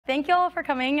Thank you all for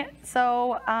coming.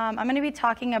 So I'm going to be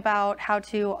talking about how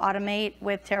to automate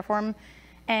with Terraform.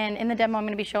 And in the demo, I'm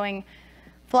going to be showing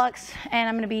Flux, and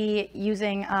I'm going to be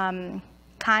using a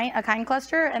kind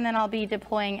cluster, and then I'll be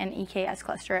deploying an EKS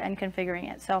cluster and configuring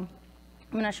it. So I'm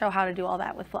going to show how to do all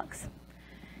that with Flux.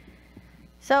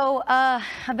 So a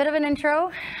bit of an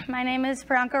intro. My name is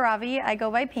Priyanka Ravi. I go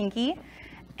by Pinky,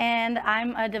 and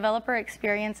I'm a developer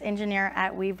experience engineer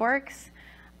at Weaveworks.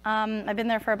 I've been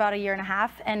there for about 1.5 years,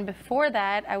 and before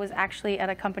that, I was actually at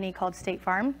a company called State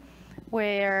Farm,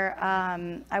 where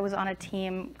I was on a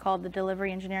team called the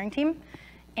Delivery Engineering Team,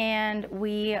 and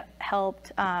we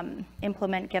helped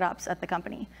implement GitOps at the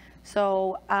company.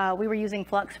 So we were using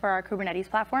Flux for our Kubernetes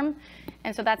platform,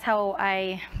 and so that's how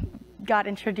I got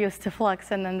introduced to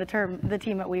Flux and then the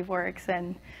team at Weaveworks.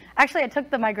 And actually, I took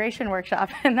the migration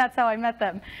workshop, and that's how I met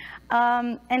them.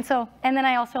 And then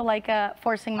I also like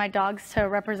forcing my dogs to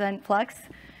represent Flux.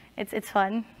 It's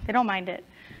fun. They don't mind it.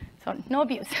 So no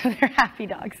abuse. They're happy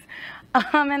dogs.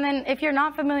 And then if you're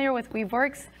not familiar with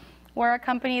Weaveworks, we're a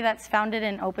company that's founded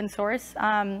in open source.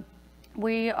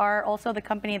 We are also the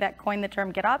company that coined the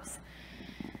term GitOps.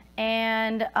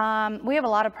 And we have a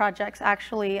lot of projects,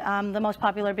 actually, the most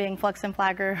popular being Flux and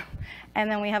Flagger.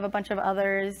 And then we have a bunch of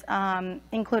others,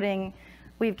 including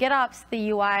Weave GitOps, the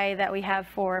UI that we have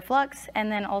for Flux,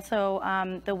 and then also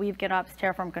the Weave GitOps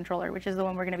Terraform Controller, which is the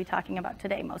one we're going to be talking about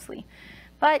today mostly.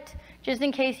 But just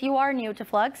in case you are new to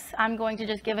Flux, I'm going to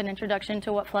just give an introduction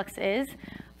to what Flux is.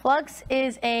 Flux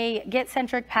is a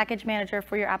Git-centric package manager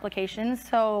for your applications.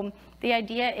 So the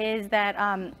idea is that,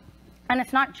 and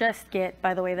it's not just Git,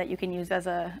 by the way, that you can use as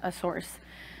a source.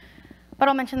 But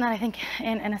I'll mention that, I think,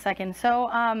 in a second.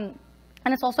 So,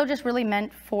 and it's also just really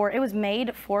meant for, it was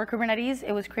made for Kubernetes.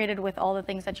 It was created with all the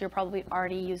things that you're probably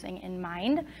already using in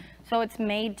mind. So it's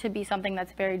made to be something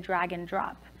that's very drag and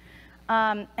drop.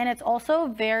 And it's also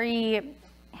very,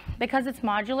 because it's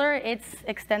modular, it's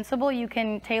extensible. You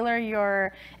can tailor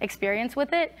your experience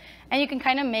with it, and you can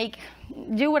kind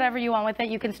of do whatever you want with it.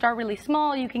 You can start really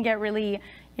small. You can get really,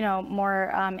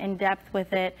 more in depth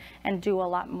with it and do a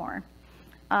lot more.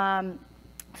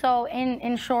 So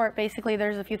in short, basically,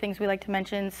 there's a few things we like to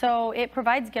mention. So it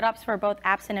provides GitOps for both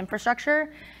apps and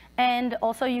infrastructure. And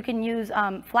also you can use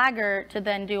Flagger to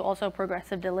then do also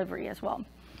progressive delivery as well.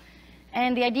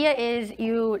 And the idea is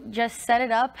you just set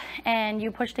it up and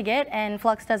you push to Git, and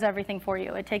Flux does everything for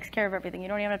you. It takes care of everything. You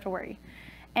don't even have to worry.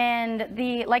 And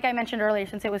like I mentioned earlier,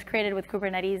 since it was created with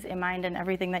Kubernetes in mind and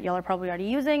everything that y'all are probably already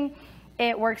using,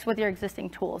 it works with your existing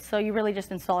tools. So you really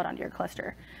just install it onto your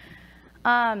cluster.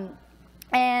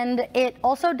 And it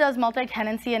also does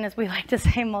multi-tenancy, and as we like to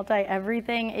say,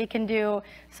 multi-everything. It can do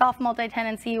soft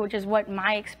multi-tenancy, which is what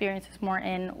my experience is more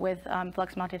in with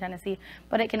Flux multi-tenancy,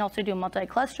 but it can also do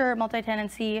multi-cluster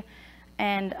multi-tenancy.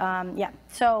 And yeah,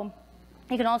 so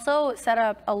you can also set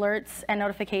up alerts and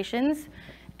notifications.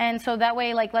 And so that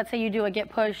way, like, let's say you do a Git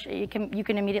push, you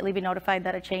can immediately be notified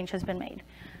that a change has been made.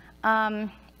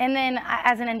 And then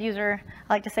as an end user,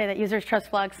 I like to say that users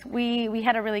trust Flux. We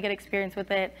had a really good experience with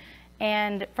it.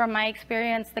 And from my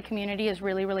experience, the community is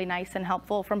really, really nice and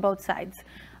helpful from both sides.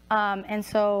 And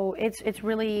so it's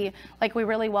really, like, we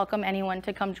really welcome anyone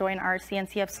to come join our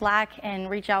CNCF Slack and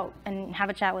reach out and have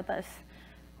a chat with us.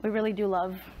 We really do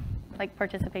love, like,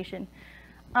 participation.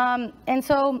 And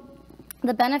so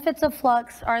the benefits of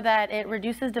Flux are that it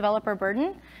reduces developer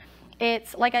burden.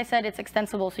 It's, like I said, it's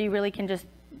extensible, so you really can just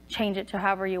change it to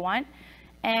however you want.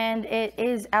 And it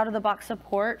is out-of-the-box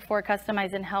support for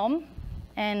Customize in Helm.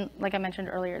 And like I mentioned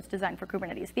earlier, it's designed for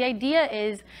Kubernetes. The idea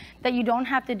is that you don't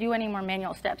have to do any more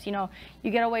manual steps. You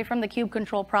get away from the kube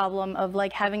control problem of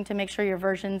like having to make sure your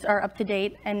versions are up to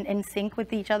date and in sync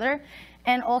with each other.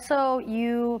 And also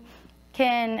you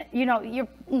can, you're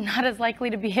not as likely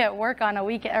to be at work on a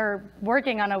weekend or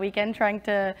working on a weekend trying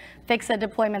to fix a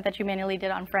deployment that you manually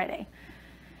did on Friday.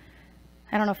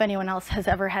 I don't know if anyone else has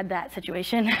ever had that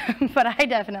situation, but I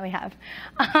definitely have.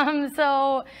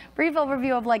 So brief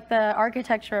overview of like the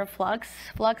architecture of Flux.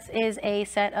 Flux is a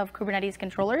set of Kubernetes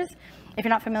controllers. If you're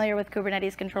not familiar with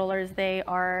Kubernetes controllers, they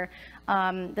are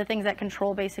the things that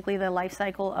control basically the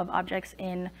lifecycle of objects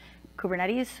in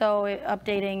Kubernetes. So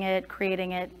updating it,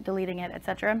 creating it, deleting it,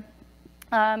 etc.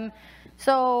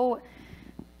 So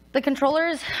the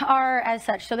controllers are as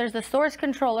such. So there's the source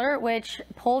controller, which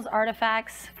pulls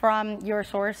artifacts from your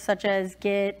source, such as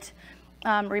Git,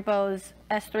 repos,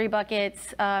 S3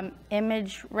 buckets,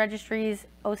 image registries,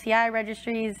 OCI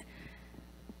registries,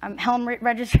 Helm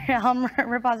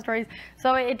repositories.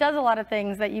 So it does a lot of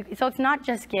things that so it's not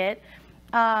just Git.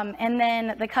 And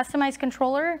then the customized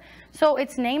controller. So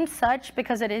it's named such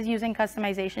because it is using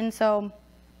customization. So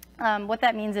what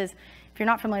that means is if you're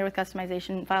not familiar with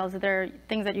customization files, there are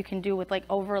things that you can do with like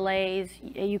overlays.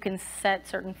 You can set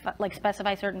certain, like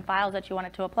specify certain files that you want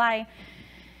it to apply.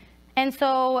 And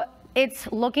so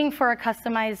it's looking for a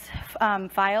customized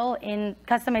file in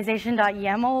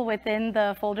customization.yaml within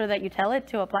the folder that you tell it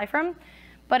to apply from.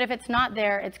 But if it's not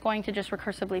there, it's going to just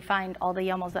recursively find all the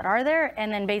YAMLs that are there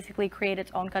and then basically create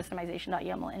its own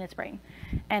customization.yaml in its brain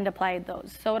and apply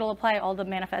those. So it'll apply all the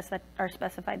manifests that are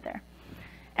specified there.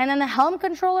 And then the Helm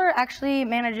controller actually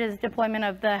manages deployment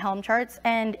of the Helm charts,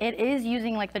 and it is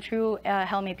using like the true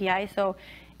Helm API, so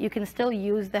you can still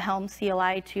use the Helm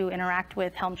CLI to interact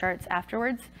with Helm charts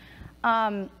afterwards.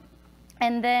 And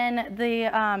then the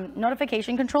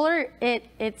notification controller,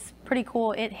 it's pretty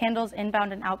cool. It handles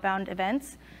inbound and outbound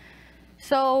events.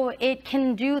 So it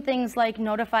can do things like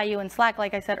notify you in Slack,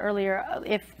 like I said earlier,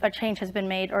 if a change has been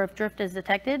made or if drift is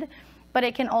detected. But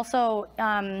it can also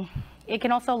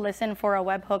listen for a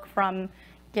webhook from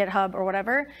GitHub or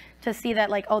whatever to see that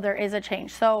like, oh, there is a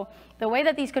change. So the way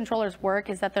that these controllers work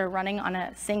is that they're running on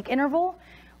a sync interval.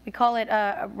 We call it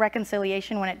a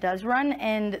reconciliation when it does run,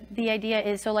 and the idea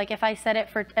is, so like if I set it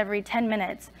for every 10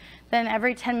 minutes, then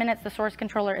every 10 minutes the source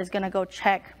controller is gonna go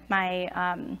check my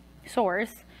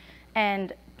source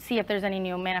and see if there's any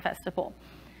new manifests to pull.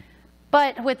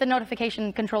 But with the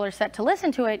notification controller set to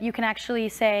listen to it, you can actually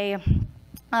say,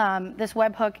 this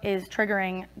webhook is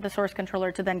triggering the source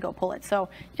controller to then go pull it. So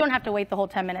you don't have to wait the whole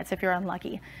 10 minutes if you're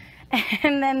unlucky.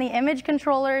 And then the image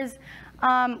controllers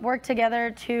work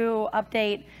together to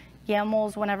update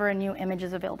YAMLs whenever a new image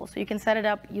is available. So you can set it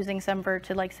up using Semver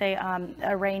to like say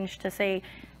a range to say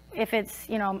if it's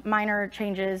minor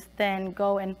changes, then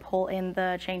go and pull in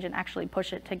the change and actually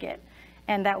push it to Git,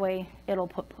 and that way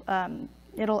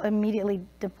it'll immediately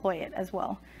deploy it as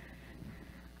well.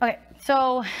 Okay,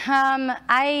 so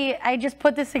I just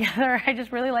put this together. I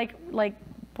just really like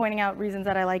pointing out reasons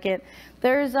that I like it.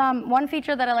 There's one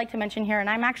feature that I like to mention here, and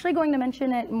I'm actually going to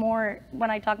mention it more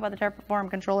when I talk about the Terraform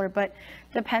controller, but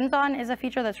depends on is a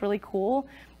feature that's really cool,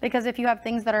 because if you have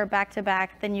things that are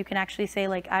back-to-back, then you can actually say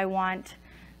like, I want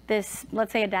this,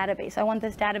 let's say a database. I want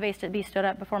this database to be stood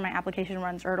up before my application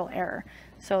runs or it'll error.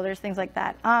 So there's things like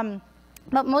that.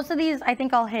 But most of these I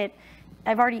think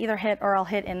I've already either hit or I'll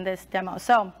hit in this demo.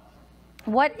 So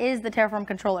what is the Terraform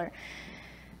controller?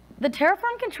 The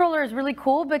Terraform controller is really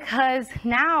cool because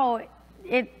now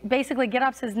basically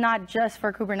GitOps is not just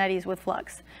for Kubernetes with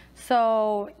Flux.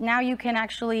 So now you can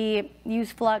actually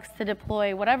use Flux to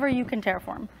deploy whatever you can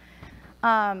Terraform.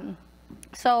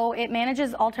 So it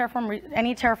manages all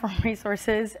any Terraform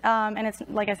resources, and it's,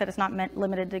 like I said, it's not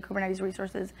limited to Kubernetes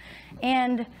resources.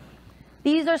 And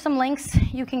these are some links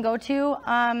you can go to.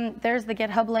 There's the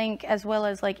GitHub link, as well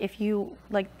as like if you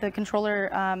like the controller.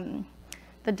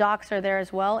 The docs are there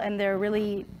as well, and they're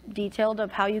really detailed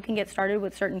of how you can get started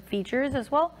with certain features as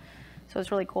well. So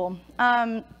it's really cool.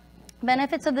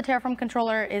 Benefits of the Terraform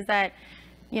controller is that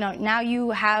now you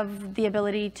have the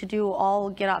ability to do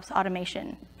all GitOps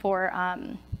automation for,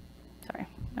 sorry,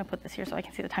 I'll put this here so I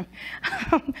can see the time.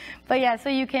 But yeah, so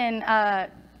you can,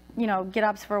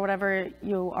 GitOps for whatever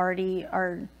you already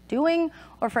are doing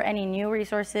or for any new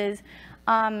resources.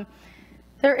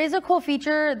 There is a cool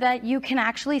feature that you can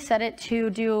actually set it to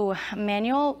do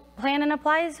manual plan and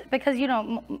applies, because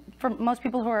for most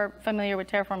people who are familiar with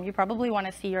Terraform, you probably want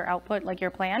to see your output, like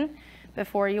your plan,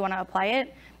 before you want to apply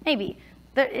it. Maybe.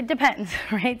 It depends,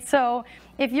 right? So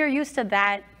if you're used to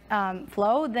that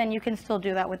flow, then you can still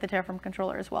do that with the Terraform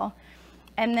controller as well.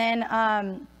 And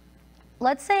then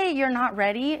let's say you're not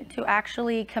ready to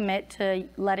actually commit to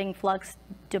letting Flux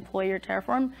deploy your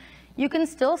Terraform. You can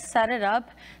still set it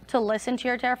up to listen to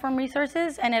your Terraform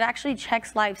resources, and it actually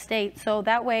checks live state. So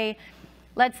that way,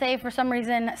 let's say for some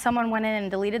reason someone went in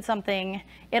and deleted something,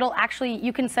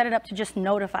 you can set it up to just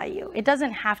notify you. It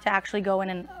doesn't have to actually go in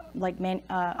and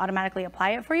automatically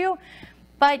apply it for you,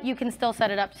 but you can still set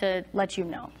it up to let you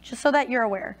know, just so that you're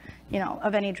aware,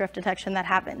 of any drift detection that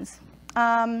happens.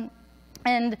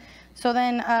 And so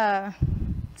then,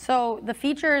 so the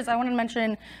features I want to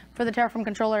mention for the Terraform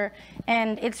controller,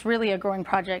 and it's really a growing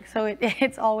project, so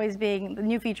the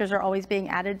new features are always being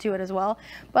added to it as well.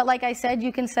 But like I said,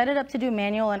 you can set it up to do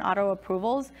manual and auto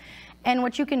approvals. And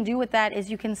what you can do with that is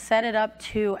you can set it up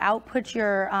to output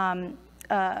your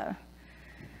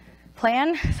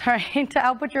plan, to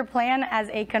output your plan as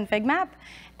a config map,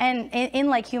 and in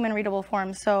like human readable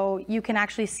form. So you can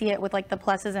actually see it with like the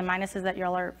pluses and minuses that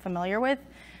y'all are familiar with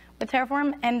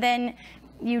Terraform. And then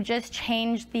you just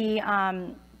change the,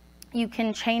 you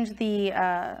can change the,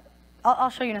 I'll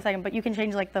show you in a second, but you can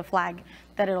change like the flag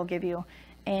that it'll give you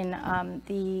in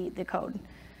the code.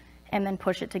 and then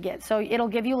push it to Git. So it'll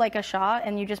give you like a SHA,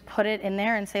 and you just put it in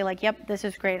there and say like, yep, this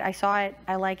is great. I saw it,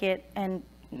 I like it, and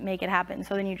make it happen.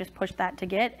 So then you just push that to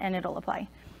Git, and it'll apply.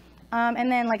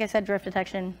 And then, like I said, drift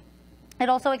detection. It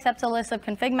also accepts a list of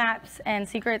config maps and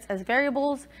secrets as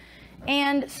variables.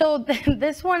 And so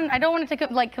this one, I don't want it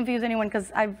to like confuse anyone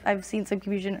because I've seen some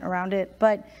confusion around it,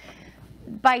 but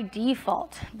by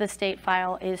default, the state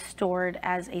file is stored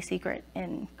as a secret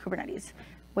in Kubernetes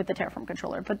with the Terraform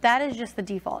controller, but that is just the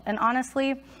default. And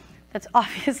honestly, that's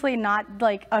obviously not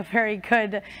like a very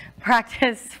good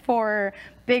practice for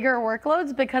bigger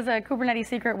workloads, because a Kubernetes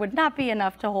secret would not be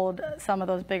enough to hold some of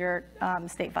those bigger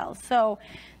state files. So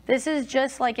this is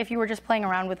just like if you were just playing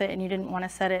around with it and you didn't want to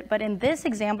set it. But in this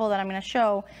example that I'm going to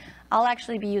show, I'll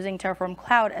actually be using Terraform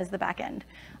Cloud as the backend.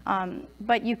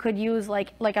 But you could use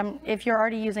if you're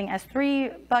already using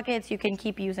S3 buckets, you can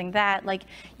keep using that. Like,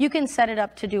 you can set it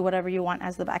up to do whatever you want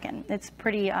as the backend. It's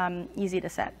pretty easy to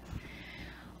set.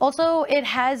 Also, it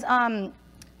has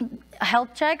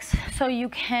health checks, so you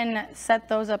can set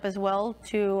those up as well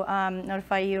to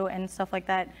notify you and stuff like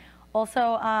that.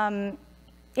 Also,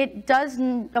 it does,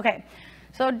 okay,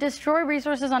 so destroy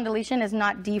resources on deletion is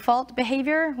not default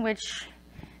behavior, which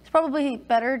is probably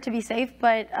better to be safe,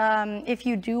 but if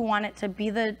you do want it to be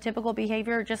the typical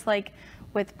behavior, just like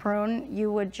with prune,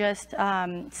 you would just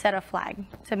set a flag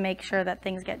to make sure that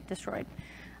things get destroyed.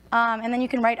 And then you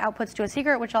can write outputs to a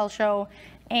secret, which I'll show.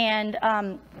 And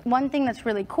one thing that's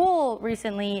really cool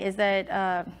recently is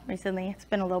that, it's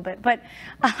been a little bit, but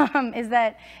is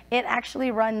that it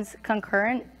actually runs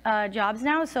concurrent jobs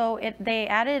now. So they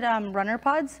added runner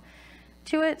pods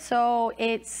to it. So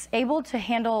it's able to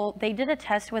handle, they did a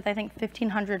test with, I think,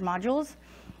 1,500 modules,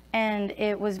 and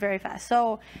it was very fast.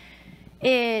 So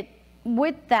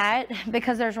with that,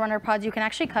 because there's runner pods, you can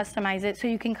actually customize it. So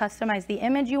you can customize the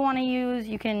image you want to use.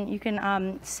 You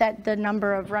can set the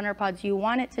number of runner pods you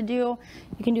want it to do.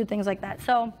 You can do things like that.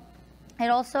 So it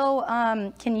also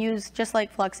can use, just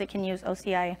like Flux, it can use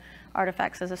OCI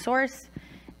artifacts as a source.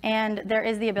 And there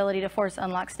is the ability to force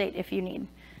unlock state if you need.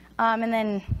 And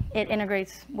then it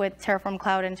integrates with Terraform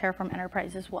Cloud and Terraform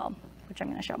Enterprise as well, which I'm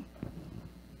going to show.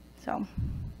 So,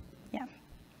 yeah.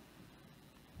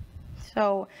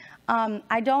 So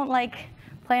I don't like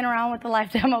playing around with the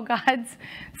live demo gods.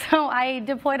 So I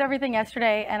deployed everything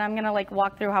yesterday, and I'm going to like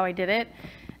walk through how I did it,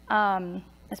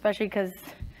 especially because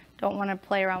don't want to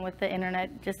play around with the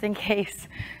internet just in case.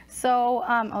 So,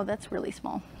 oh, that's really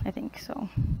small, I think. So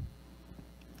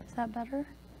is that better?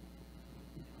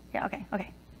 Yeah, okay,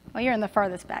 okay. Well, you're in the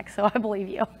farthest back, so I believe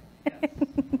you.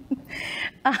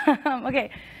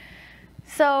 Okay,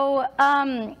 so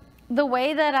the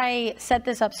way that I set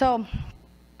this up, so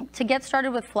to get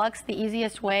started with Flux, the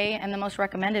easiest way and the most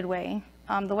recommended way,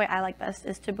 the way I like best,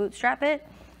 is to bootstrap it.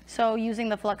 So using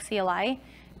the Flux CLI,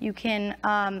 you can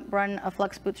run a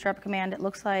Flux bootstrap command. It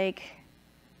looks like,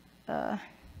 I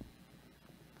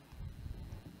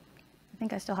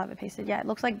think I still have it pasted. Yeah, it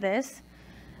looks like this.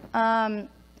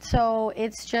 So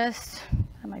it's just,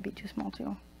 that might be too small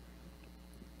too.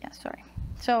 Yeah, sorry.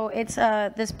 So it's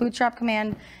this bootstrap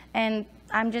command, and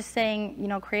I'm just saying, you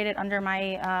know, create it under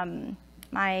my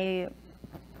my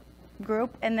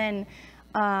group, and then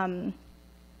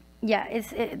yeah,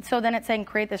 so then it's saying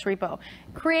create this repo.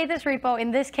 Create this repo.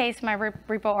 In this case, my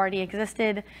repo already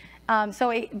existed.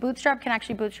 So Bootstrap can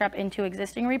actually bootstrap into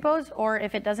existing repos, or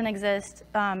if it doesn't exist,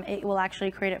 it will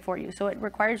actually create it for you. So it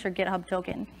requires your GitHub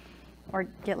token or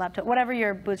GitLab token, whatever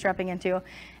you're bootstrapping into.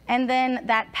 And then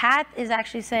that path is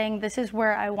actually saying, this is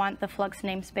where I want the Flux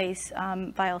namespace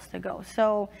files to go.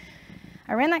 So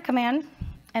I ran that command,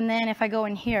 and then if I go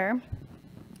in here,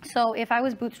 so if I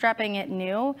was bootstrapping it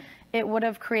new, it would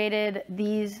have created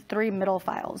these 3 middle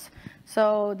files.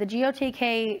 So the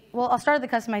GOTK, well, I'll start at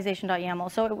the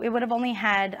customization.yaml. So it would have only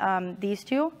had these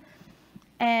 2.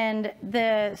 And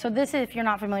so this is, if you're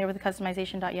not familiar with the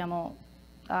customization.yaml,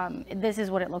 this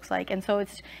is what it looks like. And so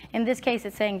it's, in this case,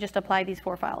 it's saying just apply these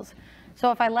 4 files.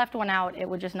 So if I left one out, it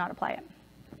would just not apply it.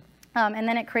 And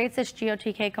then it creates this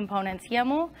GOTK components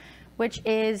YAML, which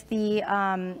is the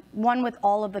one with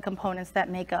all of the components that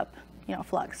make up, you know,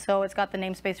 Flux. So it's got the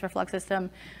namespace for Flux system.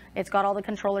 It's got all the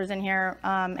controllers in here,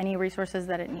 any resources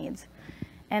that it needs.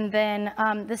 And then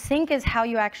the sync is how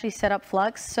you actually set up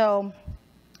Flux. So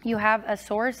you have a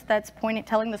source that's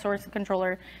telling the source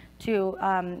controller to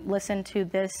listen to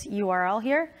this URL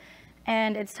here.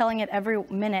 And it's telling it every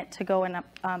minute to go and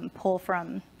pull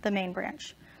from the main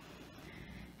branch.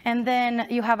 And then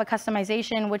you have a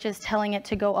customization, which is telling it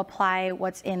to go apply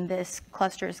what's in this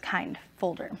clusters kind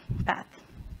folder path.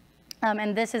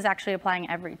 And this is actually applying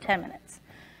every 10 minutes.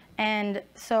 And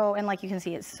so, and like you can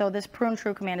see, so this prune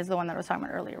true command is the one that I was talking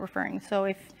about earlier, referring. So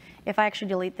if I actually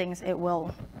delete things, it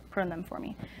will prune them for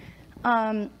me.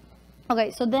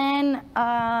 Okay, so then,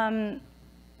 sorry,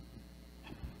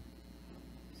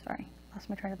 lost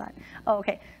my train of thought. Oh,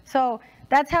 okay, so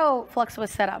that's how Flux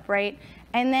was set up, right?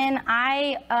 And then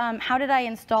how did I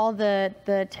install the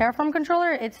Terraform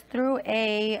controller? It's through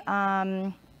a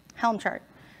Helm chart.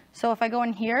 So if I go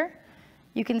in here,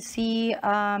 you can see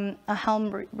a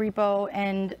Helm repo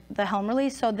and the Helm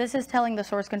release. So this is telling the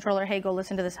source controller, hey, go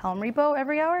listen to this Helm repo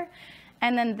every hour.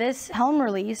 And then this Helm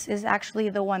release is actually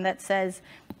the one that says,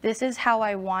 this is how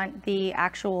I want the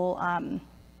actual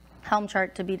Helm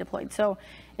chart to be deployed. So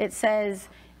it says,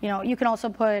 you can also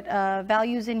put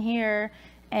values in here.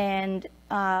 And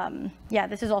yeah,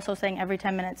 this is also saying every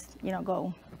 10 minutes,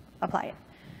 go apply it.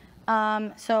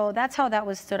 So that's how that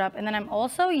was stood up. And then I'm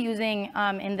also using,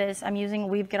 I'm using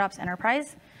Weave GitOps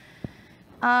Enterprise.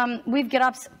 Weave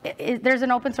GitOps, there's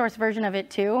an open source version of it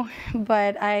too,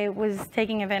 but I was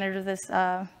taking advantage of this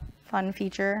fun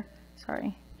feature.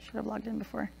 Sorry, should have logged in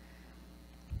before.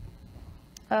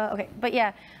 Okay, but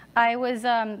yeah, I was,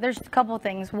 there's a couple of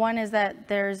things. One is that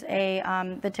there's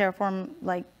the Terraform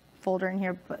folder in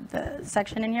here, the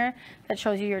section in here that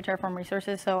shows you your Terraform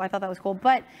resources. So I thought that was cool.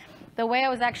 But the way I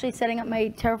was actually setting up my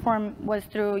Terraform was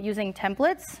through using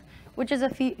templates, which is a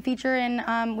feature in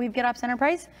Weave GitOps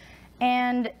Enterprise.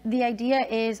 And the idea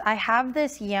is I have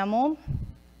this YAML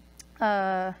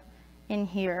in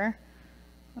here.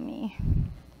 Let me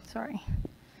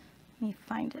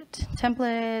find it.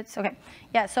 Templates, okay.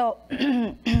 Yeah, so,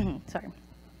 sorry.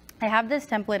 I have this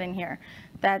template in here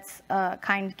that's a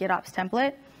kind GitOps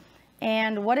template.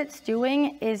 And what it's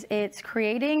doing is it's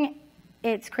creating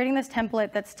this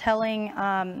template that's telling,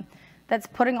 that's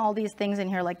putting all these things in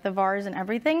here, like the vars and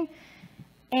everything.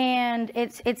 And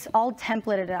it's all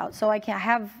templated out. So I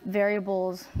have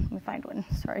variables. Let me find one,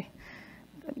 sorry.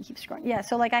 Let me keep scrolling. Yeah,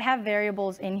 so I have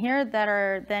variables in here that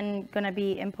are then gonna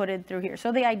be inputted through here.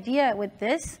 So the idea with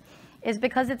this is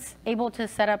because it's able to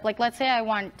set up, let's say I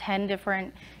want 10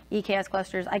 different EKS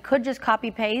clusters, I could just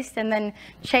copy paste and then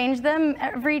change them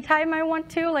every time I want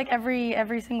to,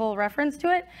 every single reference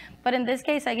to it. But in this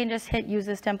case, I can just hit use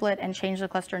this template and change the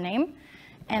cluster name,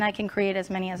 and I can create as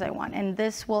many as I want. And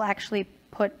this will actually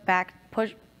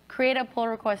create a pull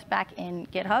request back in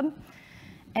GitHub.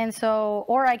 And so,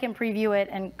 or I can preview it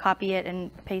and copy it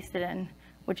and paste it in,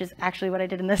 which is actually what I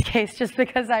did in this case, just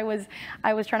because I was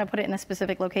trying to put it in a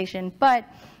specific location. But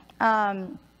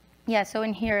yeah, so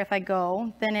in here, if I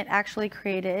go, then it actually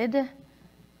created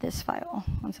this file.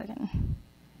 One second.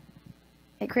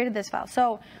 It created this file.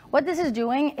 So what this is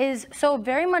doing is, so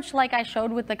very much like I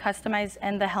showed with the customize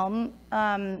and the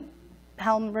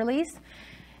Helm release,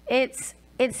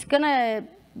 it's gonna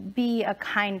be a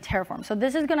kind Terraform. So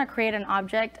this is gonna create an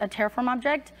object, a Terraform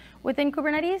object within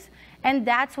Kubernetes, and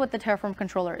that's what the Terraform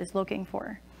controller is looking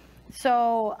for.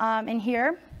 So in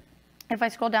here, if I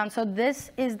scroll down, so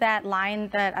this is that line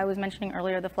that I was mentioning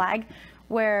earlier, the flag,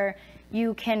 where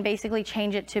you can basically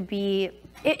change it to be,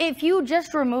 if you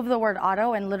just remove the word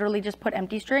auto and literally just put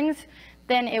empty strings,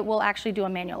 then it will actually do a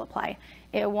manual apply.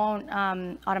 It won't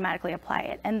automatically apply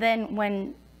it. And then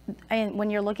when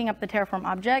you're looking up the Terraform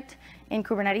object in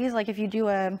Kubernetes, if you do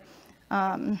a,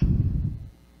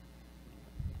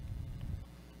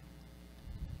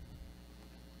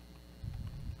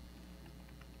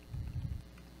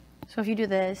 so if you do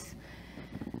this,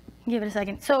 give it a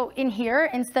second. So in here,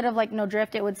 instead of no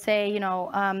drift, it would say,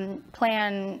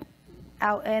 plan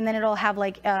out, and then it'll have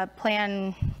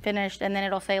plan finished, and then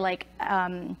it'll say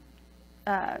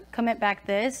commit back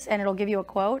this, and it'll give you a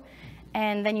quote,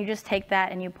 and then you just take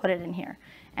that and you put it in here,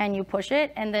 and you push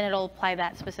it, and then it'll apply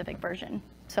that specific version.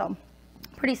 So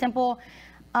pretty simple.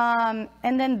 And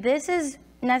then this is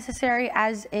necessary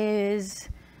as is.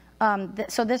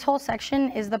 So this whole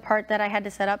section is the part that I had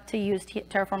to set up to use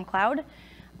Terraform Cloud.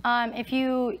 If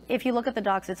you look at the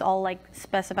docs, it's all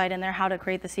specified in there how to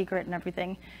create the secret and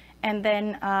everything. And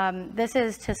then this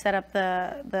is to set up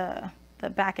the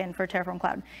backend for Terraform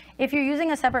Cloud. If you're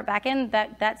using a separate backend,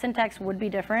 that syntax would be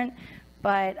different,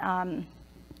 but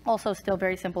also still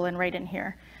very simple and right in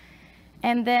here.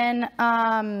 And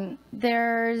then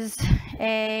there's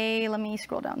let me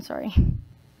scroll down, sorry.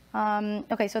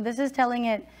 Okay, so this is telling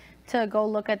it to go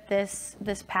look at this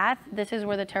path. This is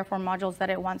where the Terraform modules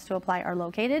that it wants to apply are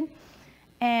located.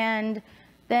 And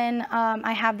then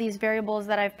I have these variables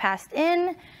that I've passed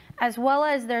in, as well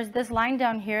as there's this line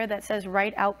down here that says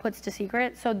write outputs to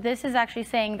secret. So this is actually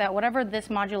saying that whatever this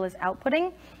module is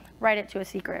outputting, write it to a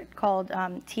secret called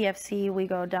TFC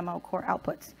WeGo demo core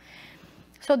outputs.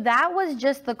 So that was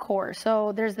just the core.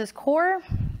 So there's this core,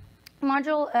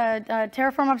 module,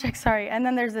 Terraform object, sorry. And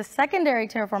then there's a secondary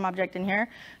Terraform object in here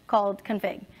called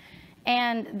config.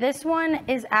 And this one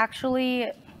is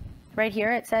actually right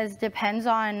here. It says depends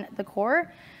on the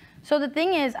core. So the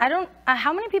thing is,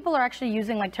 how many people are actually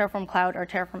using like Terraform Cloud or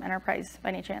Terraform Enterprise by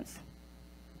any chance?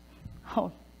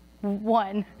 Oh,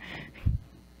 one.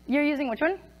 You're using which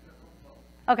one?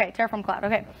 Okay, Terraform Cloud,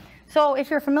 okay. So if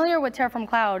you're familiar with Terraform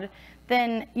Cloud,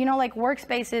 then, you know, like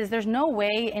workspaces, there's no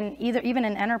way in even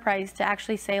in Enterprise to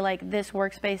actually say like this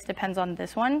workspace depends on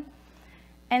this one.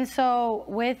 And so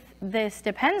with this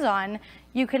depends on,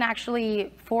 you can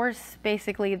actually force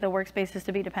basically the workspaces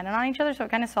to be dependent on each other. So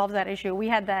it kind of solves that issue. We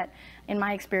had that in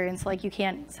my experience, like you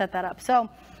can't set that up. So,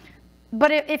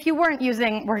 but if you weren't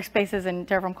using workspaces in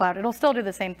Terraform Cloud, it'll still do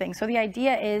the same thing. So the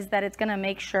idea is that it's gonna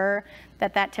make sure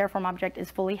that that Terraform object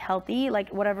is fully healthy,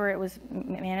 like whatever it was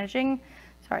managing,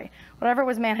 whatever it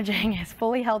was managing is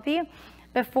fully healthy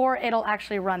before it'll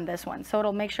actually run this one. So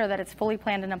it'll make sure that it's fully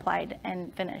planned and applied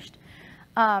and finished.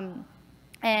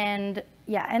 And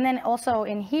yeah, and then also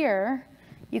in here,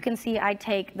 you can see I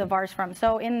take the vars from.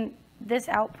 So in this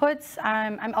outputs,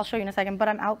 I'll show you in a second, but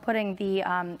I'm outputting the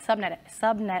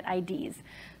subnet IDs.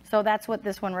 So that's what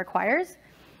this one requires.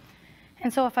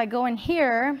 And so if I go in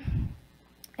here,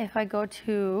 if I go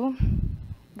to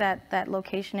that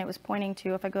location it was pointing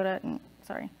to, if I go to,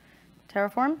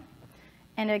 Terraform,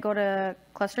 and I go to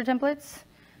cluster templates,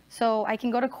 so I can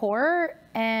go to core,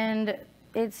 and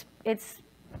it's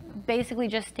basically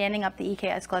just standing up the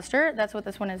EKS cluster. That's what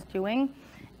this one is doing.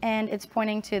 And it's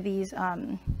pointing to these,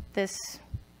 this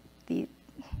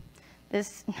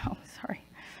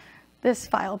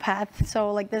file path.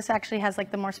 So like this actually has like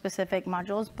the more specific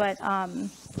modules, but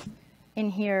in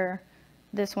here,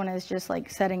 this one is just like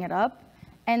setting it up.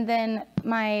 And then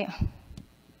my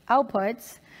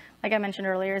outputs, like I mentioned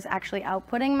earlier, is actually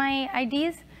outputting my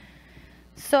IDs.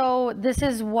 So this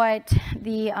is what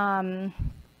the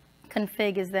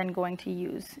config is then going to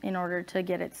use in order to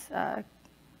get its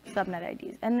subnet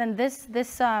IDs. And then this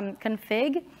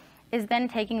config is then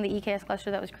taking the EKS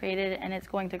cluster that was created, and it's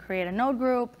going to create a node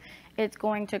group. It's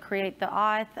going to create the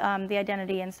auth, the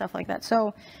identity, and stuff like that.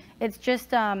 So it's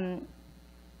just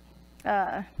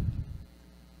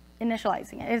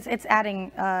initializing it. It's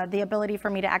adding the ability for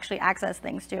me to actually access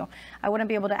things too. I wouldn't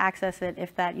be able to access it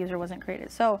if that user wasn't created.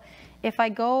 So if I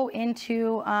go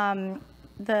into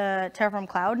the Terraform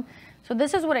Cloud, so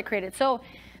this is what it created. So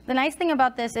the nice thing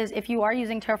about this is if you are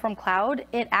using Terraform Cloud,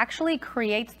 it actually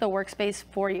creates the workspace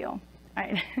for you.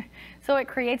 Right? So it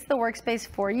creates the workspace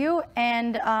for you,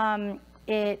 and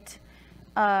it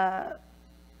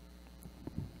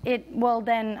will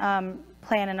then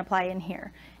plan and apply in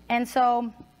here. And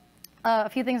so a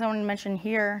few things I want to mention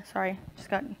here. Sorry, just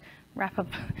got wrap up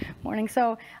morning.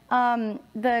 So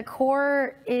the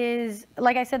core is,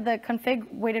 like I said, the config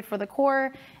waited for the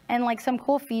core, and like some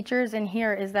cool features in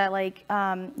here is that like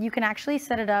you can actually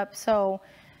set it up so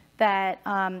that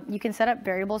you can set up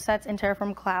variable sets in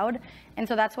Terraform Cloud. And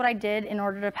so that's what I did in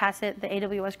order to pass it the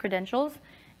AWS credentials.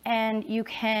 And you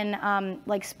can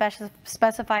like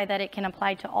specify that it can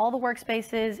apply to all the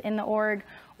workspaces in the org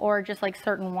or just like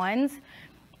certain ones.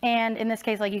 And in this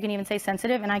case, like you can even say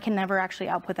sensitive, and I can never actually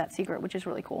output that secret, which is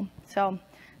really cool. So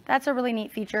that's a really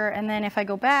neat feature. And then if I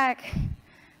go back,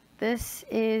 this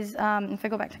is, if I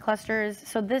go back to clusters,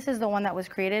 so this is the one that was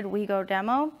created, we go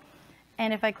demo.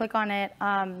 And if I click on it,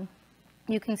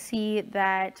 you can see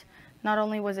that not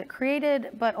only was it created,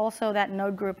 but also that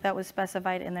node group that was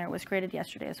specified in there was created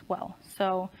yesterday as well.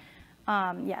 So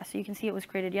yeah, so you can see it was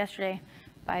created yesterday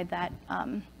by that,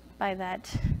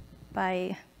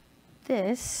 by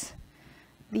these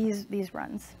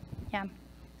runs. Yeah.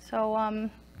 So I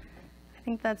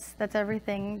think that's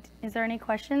everything. Is there any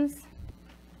questions?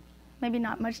 Maybe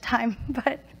not much time,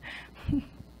 but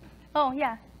oh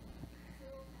yeah.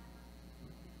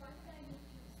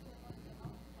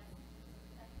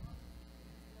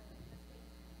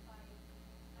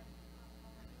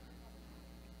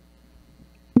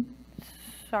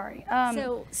 Sorry.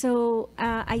 So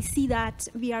I see that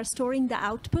we are storing the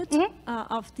output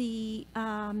of the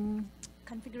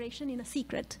configuration in a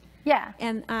secret. Yeah.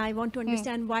 And I want to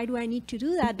understand why do I need to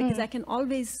do that? Because I can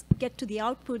always get to the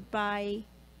output by...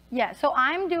 Yeah, so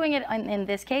I'm doing it in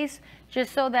this case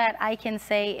just so that I can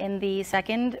say in the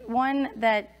second one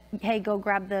that, hey, go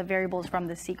grab the variables from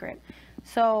the secret.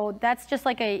 So that's just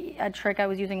like a trick I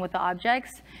was using with the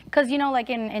objects. Because, you know, like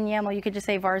in YAML, you could just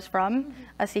say vars from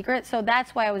a secret. So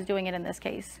that's why I was doing it in this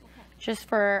case, just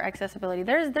for accessibility.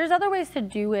 There's other ways to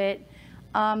do it,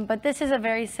 but this is a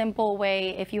very simple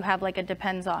way if you have like a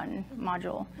depends on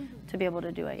module to be able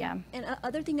to do it, yeah. And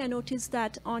other thing I noticed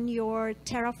that on your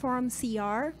Terraform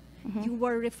CR, you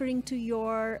were referring to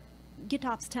your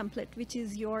GitOps template, which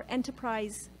is your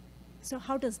enterprise. So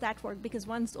how does that work? Because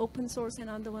one's open source and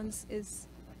other one's is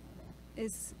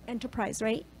enterprise,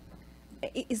 right?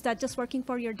 Is that just working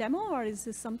for your demo, or is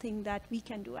this something that we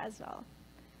can do as well?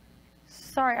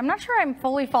 Sorry, I'm not sure I'm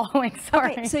fully following.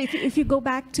 Sorry. Okay, so if you go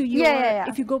back to your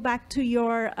if you go back to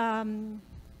your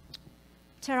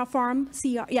Terraform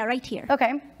CR, right here.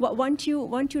 Okay. Weren't you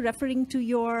referring to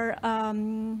your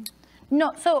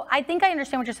No, so I think I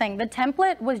understand what you're saying. The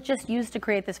template was just used to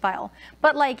create this file.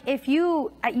 But like, if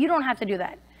you don't have to do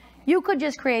that. You could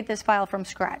just create this file from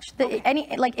scratch.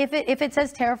 If it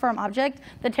says Terraform object,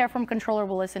 the Terraform controller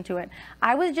will listen to it.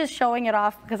 I was just showing it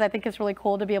off because I think it's really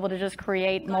cool to be able to just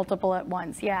create multiple at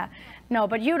once. Yeah. No,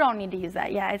 but you don't need to use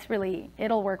that. Yeah,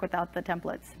 it'll work without the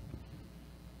templates.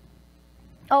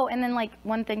 Oh, and then like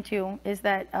one thing too is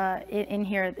that in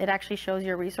here it actually shows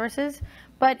your resources.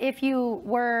 But if you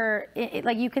were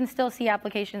like, you can still see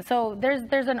applications. So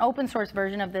there's an open source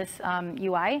version of this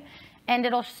UI, and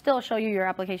it'll still show you your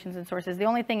applications and sources. The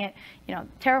only thing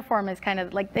Terraform is kind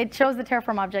of like, it shows the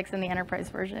Terraform objects in the enterprise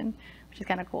version, which is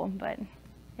kind of cool. But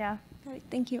yeah. All right,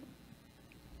 thank you.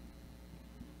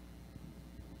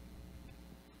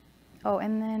 Oh,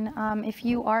 and then if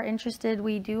you are interested,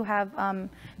 we do have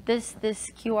this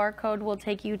QR code will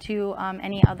take you to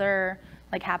any other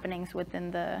like happenings within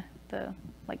the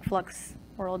like Flux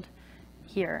world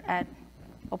here at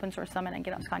Open Source Summit and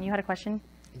GitOpsCon. You had a question?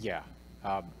 Yeah.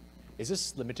 Is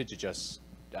this limited to just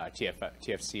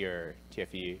TFC or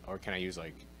TFE, or can I use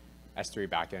like S3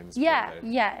 backends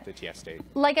for the TF state?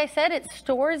 Like I said, it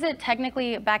stores it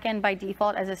technically backend by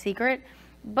default as a secret.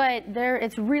 But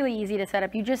it's really easy to set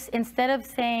up. You just, instead of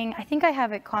saying, I think I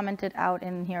have it commented out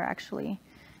in here actually,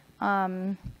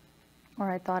 or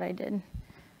I thought I did.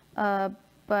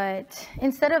 But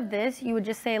instead of this, you would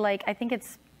just say like, I think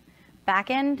it's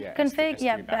backend config.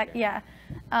 S3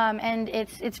 and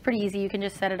it's pretty easy. You can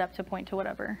just set it up to point to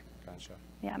whatever. Gotcha.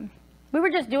 Yeah. We were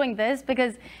just doing this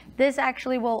because this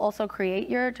actually will also create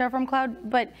your Terraform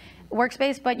Cloud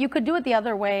workspace, but you could do it the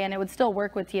other way and it would still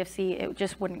work with TFC. It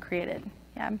just wouldn't create it.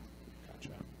 Yeah.